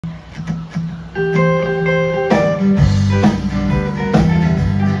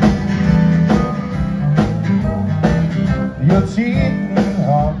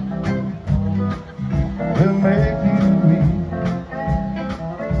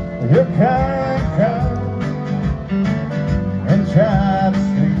You can't come and try to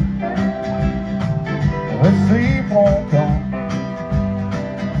sleep. The sleep won't come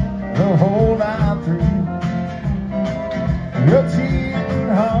the whole night through. Your cheating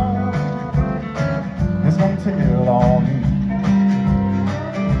heart is gonna tell on you.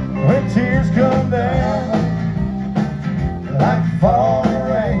 When tears come down like falling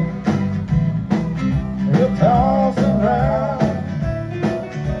rain, you'll toss around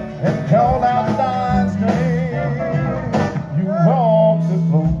and call out God's name. You walk the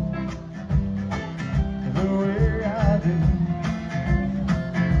floor the way I do.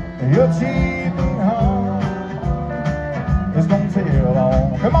 Your cheating heart is gonna tell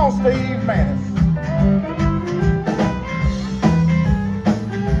on. Come on, Steve Manis.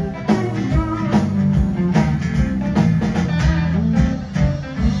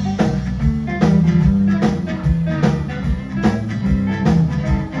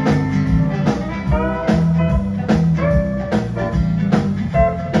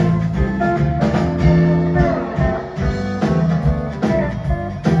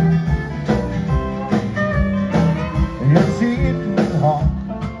 Your cheating heart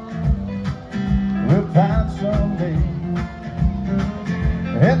will find someday,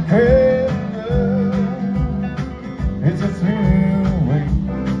 and heaven is a through way.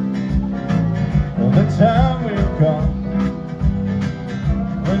 The time will come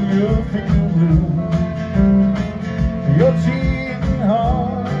when you'll feel blue. Your cheating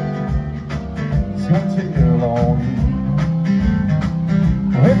heart is gonna tell on you.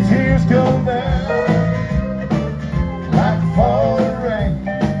 When tears come down like falling rain,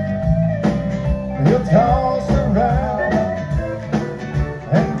 you'll toss around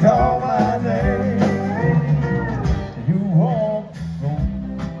and call my name. You walk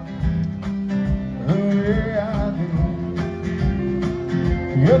the way I do.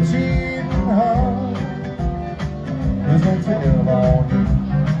 Your cheating heart is gonna tell on you.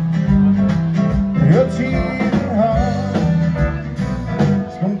 Your cheating heart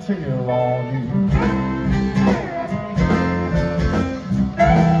is gonna tell on you.